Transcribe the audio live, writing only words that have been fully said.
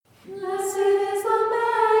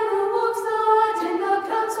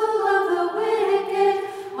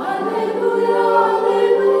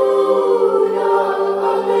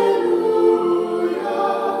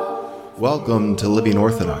Welcome to Living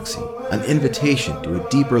Orthodoxy, an invitation to a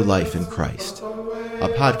deeper life in Christ, a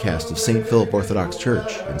podcast of St. Philip Orthodox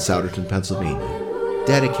Church in Souderton, Pennsylvania,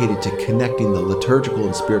 dedicated to connecting the liturgical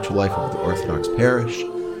and spiritual life of the Orthodox parish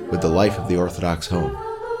with the life of the Orthodox home,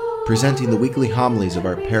 presenting the weekly homilies of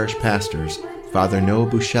our parish pastors, Father Noah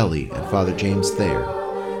Buscelli and Father James Thayer,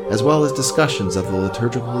 as well as discussions of the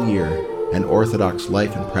liturgical year and Orthodox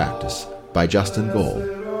life and practice by Justin Gold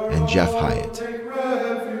and Jeff Hyatt.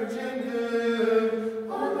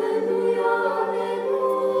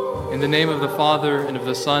 In the name of the Father, and of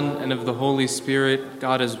the Son, and of the Holy Spirit,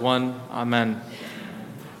 God is one. Amen.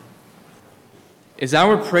 Is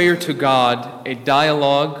our prayer to God a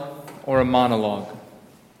dialogue or a monologue?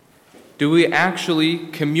 Do we actually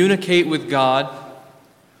communicate with God,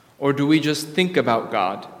 or do we just think about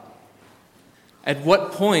God? At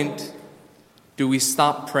what point do we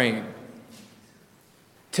stop praying?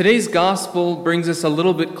 Today's gospel brings us a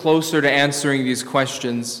little bit closer to answering these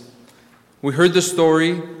questions. We heard the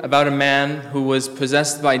story about a man who was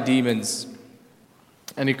possessed by demons,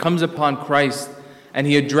 and he comes upon Christ and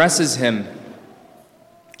he addresses him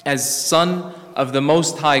as Son of the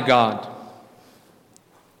Most High God.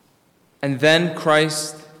 And then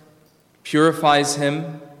Christ purifies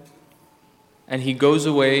him and he goes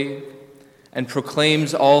away and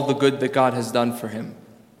proclaims all the good that God has done for him.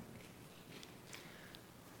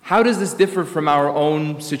 How does this differ from our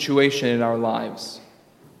own situation in our lives?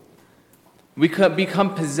 We could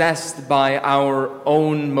become possessed by our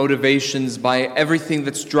own motivations, by everything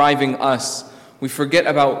that's driving us. We forget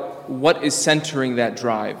about what is centering that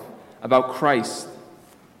drive, about Christ.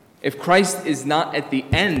 If Christ is not at the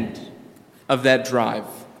end of that drive,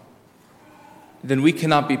 then we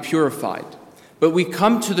cannot be purified. But we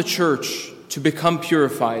come to the church to become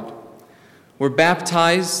purified. We're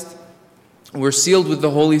baptized, we're sealed with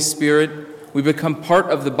the Holy Spirit, we become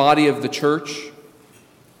part of the body of the church.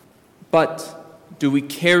 But do we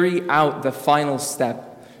carry out the final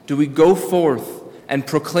step? Do we go forth and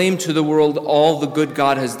proclaim to the world all the good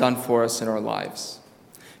God has done for us in our lives?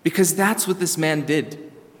 Because that's what this man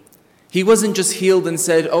did. He wasn't just healed and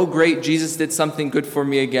said, "Oh great, Jesus did something good for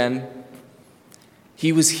me again."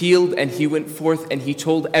 He was healed and he went forth and he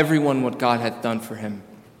told everyone what God had done for him.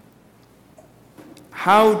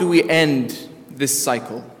 How do we end this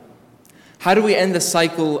cycle? How do we end the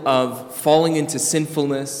cycle of falling into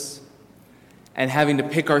sinfulness and having to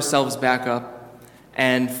pick ourselves back up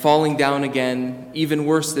and falling down again, even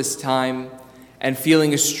worse this time, and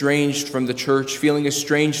feeling estranged from the church, feeling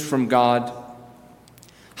estranged from God?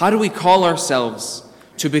 How do we call ourselves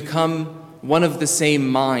to become one of the same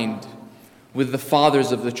mind with the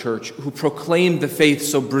fathers of the church who proclaimed the faith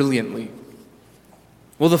so brilliantly?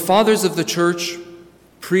 Well, the fathers of the church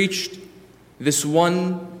preached this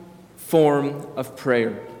one form of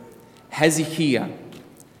prayer, hesychia.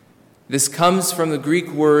 This comes from the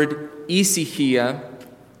Greek word issachia,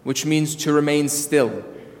 which means to remain still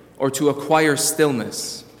or to acquire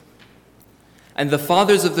stillness. And the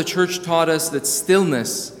fathers of the church taught us that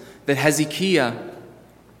stillness, that hesychia,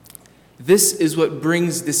 this is what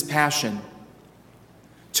brings dispassion.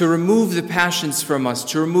 To remove the passions from us,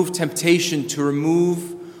 to remove temptation, to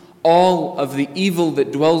remove all of the evil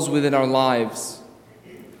that dwells within our lives,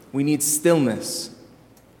 we need stillness.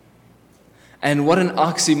 And what an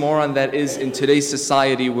oxymoron that is in today's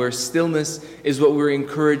society, where stillness is what we're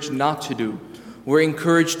encouraged not to do. We're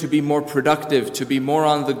encouraged to be more productive, to be more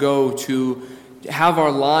on the go, to have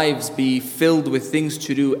our lives be filled with things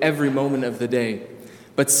to do every moment of the day.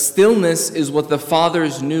 But stillness is what the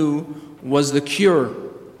fathers knew was the cure.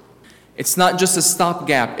 It's not just a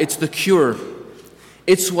stopgap, it's the cure.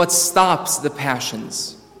 It's what stops the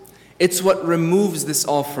passions. It's what removes this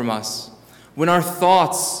all from us. When our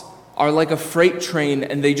thoughts are like a freight train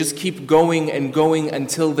and they just keep going and going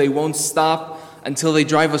until they won't stop, until they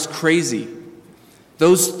drive us crazy,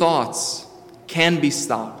 those thoughts can be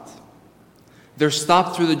stopped. They're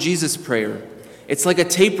stopped through the Jesus prayer. It's like a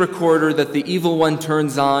tape recorder that the evil one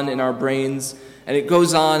turns on in our brains, and it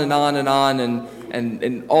goes on and on and on,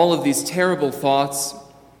 and all of these terrible thoughts,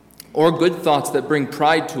 or good thoughts that bring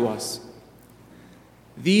pride to us.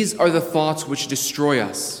 These are the thoughts which destroy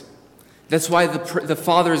us. That's why the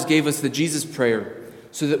fathers gave us the Jesus prayer,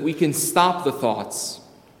 so that we can stop the thoughts.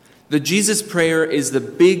 The Jesus prayer is the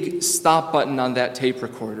big stop button on that tape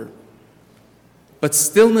recorder. But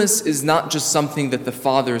stillness is not just something that the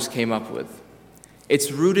fathers came up with.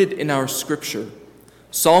 It's rooted in our scripture.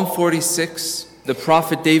 Psalm 46, the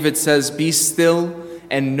prophet David says, "Be still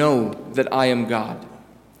and know that I am God."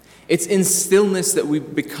 It's in stillness that we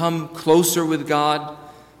become closer with God,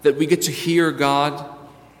 that we get to hear God,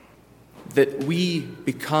 that we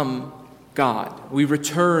become God. We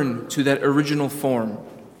return to that original form.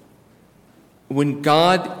 When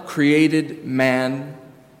God created man,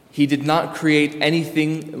 he did not create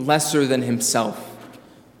anything lesser than himself.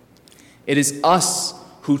 It is us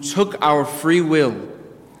who took our free will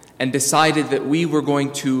and decided that we were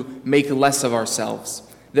going to make less of ourselves,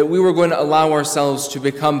 that we were going to allow ourselves to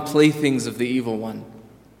become playthings of the evil one.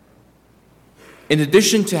 In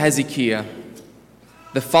addition to Hezekiah,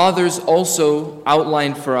 the fathers also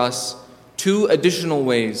outlined for us 2 additional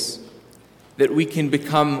ways that we can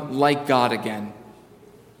become like God again.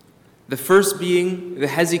 The first being the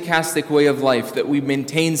hesychastic way of life, that we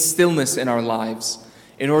maintain stillness in our lives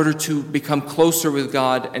in order to become closer with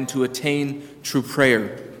God and to attain true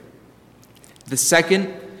prayer. The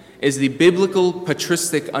second is the biblical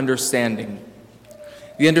patristic understanding.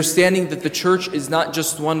 The understanding that the church is not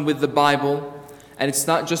just one with the Bible, and it's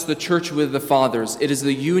not just the church with the fathers. It is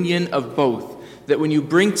the union of both. That when you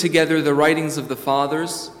bring together the writings of the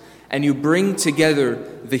fathers and you bring together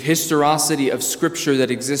the historicity of Scripture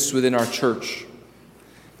that exists within our church,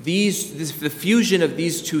 the fusion of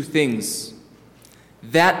these 2 things,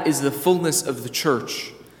 that is the fullness of the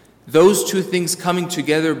church. Those 2 things coming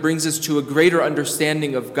together brings us to a greater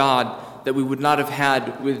understanding of God that we would not have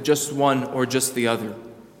had with just one or just the other.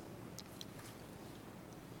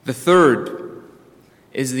 The third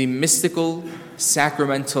is the mystical,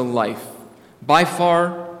 sacramental life. By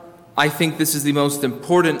far, I think this is the most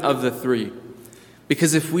important of the 3.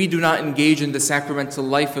 Because if we do not engage in the sacramental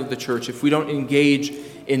life of the church, if we don't engage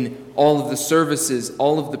in all of the services,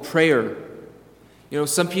 all of the prayer,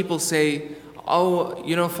 some people say,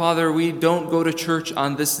 oh, Father, we don't go to church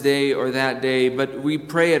on this day or that day, but we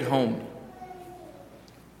pray at home.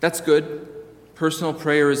 That's good. Personal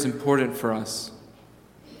prayer is important for us.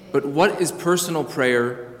 But what is personal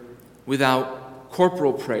prayer without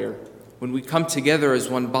corporal prayer? When we come together as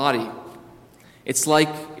one body, it's like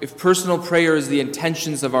if personal prayer is the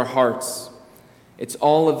intentions of our hearts, it's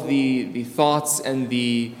all of the thoughts and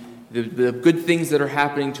the good things that are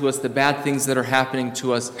happening to us, the bad things that are happening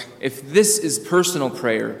to us. If this is personal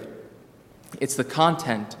prayer, it's the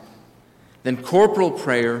content, then corporal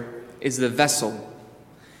prayer is the vessel.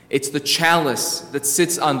 It's the chalice that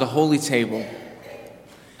sits on the holy table.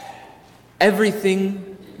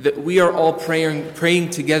 Everything that we are all praying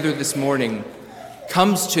together this morning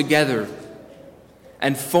comes together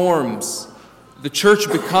and forms. The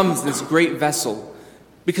church becomes this great vessel.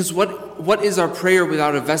 Because what is our prayer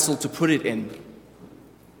without a vessel to put it in?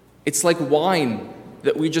 It's like wine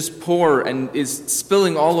that we just pour and is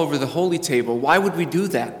spilling all over the holy table. Why would we do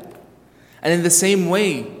that? And in the same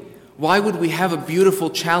way, why would we have a beautiful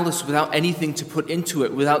chalice without anything to put into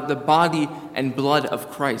it, without the body and blood of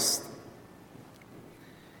Christ?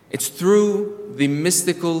 It's through the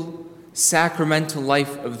mystical, sacramental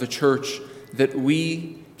life of the church that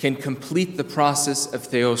we can complete the process of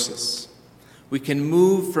theosis. We can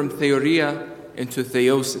move from theoria into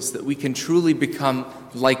theosis, that we can truly become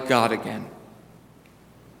like God again.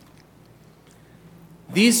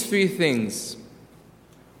 These 3 things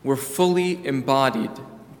were fully embodied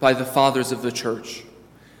by the fathers of the church.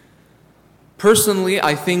 Personally,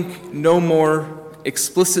 I think no more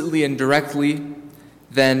explicitly and directly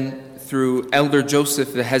than through Elder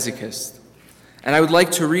Joseph the Hesychist. And I would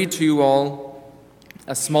like to read to you all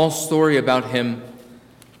a small story about him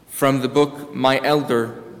from the book My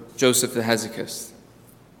Elder Joseph the Hesychist.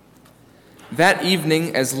 That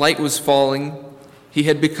evening, as light was falling, he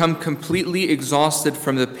had become completely exhausted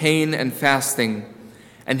from the pain and fasting,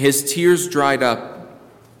 and his tears dried up.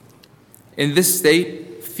 In this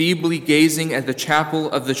state, feebly gazing at the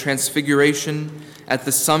chapel of the Transfiguration at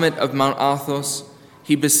the summit of Mount Athos,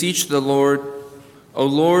 he beseeched the Lord, O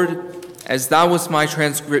Lord, as thou wast my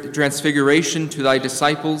transfiguration to thy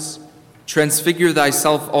disciples, transfigure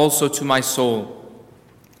thyself also to my soul.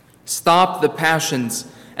 Stop the passions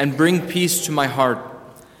and bring peace to my heart.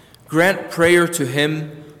 Grant prayer to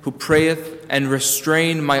him who prayeth, and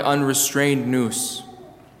restrain my unrestrained nous.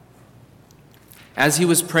 As he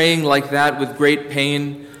was praying like that with great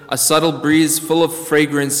pain, a subtle breeze full of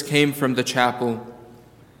fragrance came from the chapel.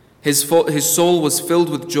 His soul was filled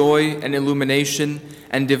with joy and illumination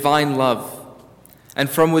and divine love. And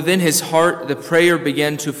from within his heart, the prayer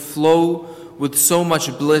began to flow with so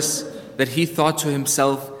much bliss that he thought to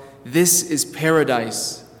himself, this is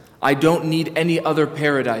paradise. I don't need any other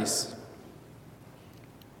paradise.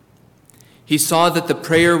 He saw that the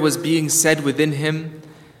prayer was being said within him,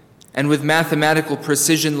 and with mathematical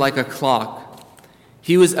precision like a clock.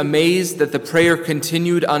 He was amazed that the prayer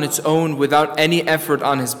continued on its own without any effort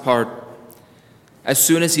on his part. As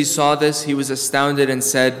soon as he saw this, he was astounded and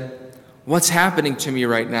said, what's happening to me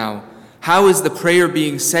right now? How is the prayer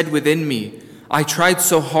being said within me? I tried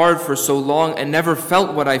so hard for so long and never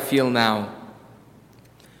felt what I feel now."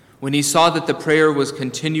 When he saw that the prayer was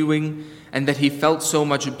continuing and that he felt so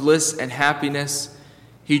much bliss and happiness,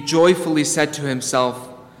 he joyfully said to himself,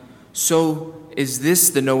 "So is this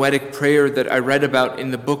the noetic prayer that I read about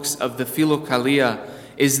in the books of the Philokalia?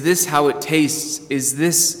 Is this how it tastes? Is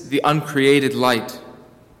this the uncreated light?"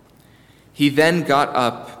 He then got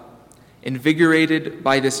up, invigorated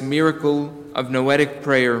by this miracle of noetic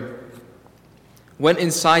prayer, went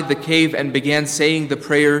inside the cave and began saying the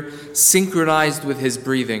prayer synchronized with his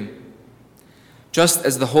breathing, just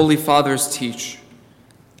as the Holy Fathers teach.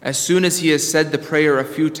 As soon as he has said the prayer a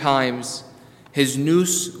few times, his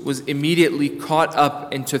nous was immediately caught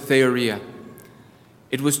up into theoria.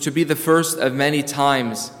 It was to be the first of many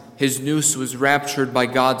times his nous was raptured by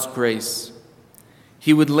God's grace.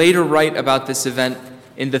 He would later write about this event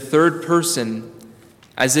in the third person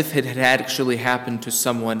as if it had actually happened to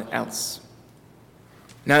someone else.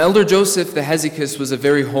 Now, Elder Joseph the Hesychist was a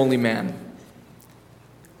very holy man.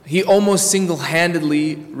 He almost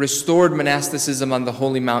single-handedly restored monasticism on the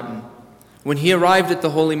Holy Mountain. When he arrived at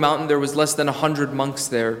the Holy Mountain, there was less than 100 monks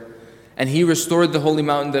there, and he restored the Holy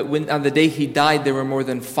Mountain that when, on the day he died, there were more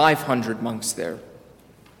than 500 monks there.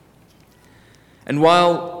 And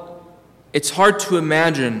while it's hard to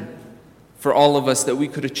imagine for all of us that we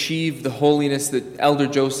could achieve the holiness that Elder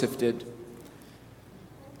Joseph did,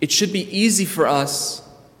 it should be easy for us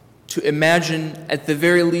to imagine, at the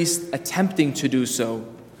very least, attempting to do so,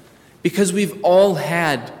 because we've all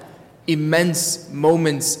had immense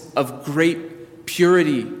moments of great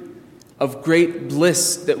purity, of great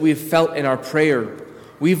bliss that we've felt in our prayer.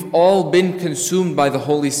 We've all been consumed by the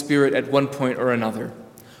Holy Spirit at one point or another.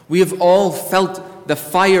 We have all felt the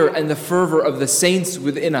fire and the fervor of the saints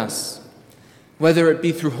within us, whether it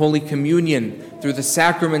be through Holy Communion, through the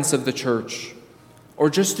sacraments of the Church, or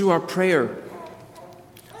just through our prayer.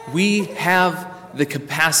 We have the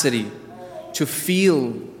capacity to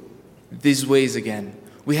feel these ways again.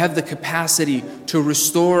 We have the capacity to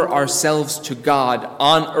restore ourselves to God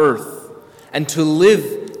on earth and to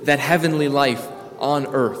live that heavenly life on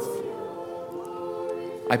earth.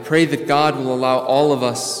 I pray that God will allow all of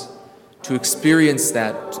us to experience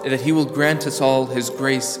that He will grant us all His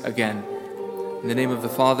grace again. In the name of the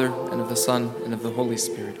Father, and of the Son, and of the Holy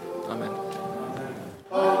Spirit.